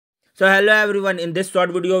So hello everyone, in this short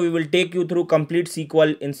video we will take you through complete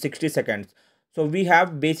SQL in 60 seconds. So we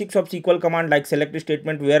have basics of SQL command like select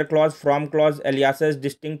statement, where clause, from clause, aliases,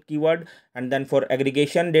 distinct keyword, and then for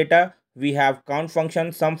aggregation data we have count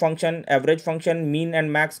function, sum function, average function, mean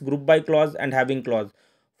and max, group by clause, and having clause.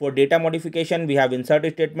 For data modification we have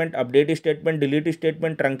insert statement, update statement, delete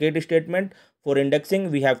statement, truncate statement. For indexing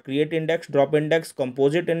we have create index, drop index,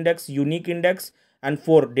 composite index, unique index. And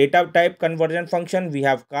for data type conversion function we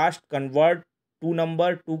have cast, convert, to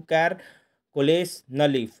number, to char, coalesce,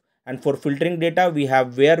 null if. And for filtering data we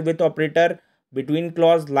have where with operator, between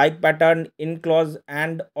clause, like pattern, in clause,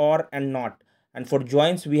 and, or, and not. And for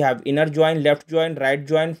joins we have inner join, left join, right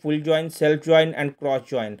join, full join, self join, and cross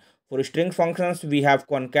join. For string functions we have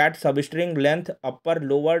concat, substring, length, upper,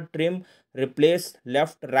 lower, trim, replace,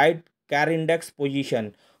 left, right, char index,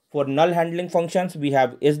 position. For null handling functions we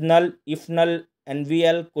have is null, if null,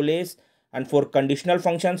 NVL, coalesce. And for conditional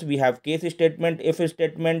functions we have case statement, if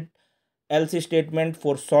statement, else statement.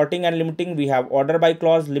 For sorting and limiting we have order by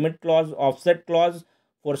clause, limit clause, offset clause.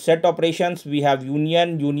 For set operations we have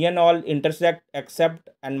union, union all, intersect, except,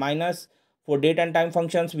 and minus. For date and time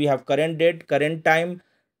functions we have current date, current time,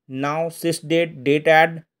 now, sys date, date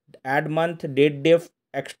add month, date diff,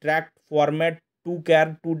 extract, format, to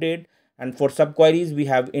char, to date. And for subqueries we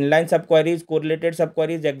have inline subqueries, correlated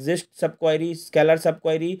subqueries, exist subqueries, scalar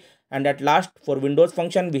subquery. And at last for Windows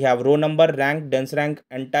function we have row number, rank, dense rank,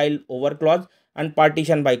 entile, over clause, and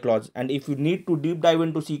partition by clause. And if you need to deep dive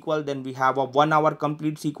into SQL, then we have a 1 hour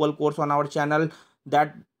complete SQL course on our channel.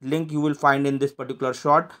 That link you will find in this particular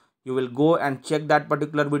short. You will go and check that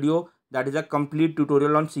particular video. That is a complete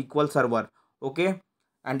tutorial on SQL server. Okay,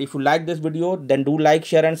 and if you like this video, then do like,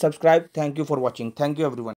 share, and subscribe. Thank you for watching. Thank you everyone.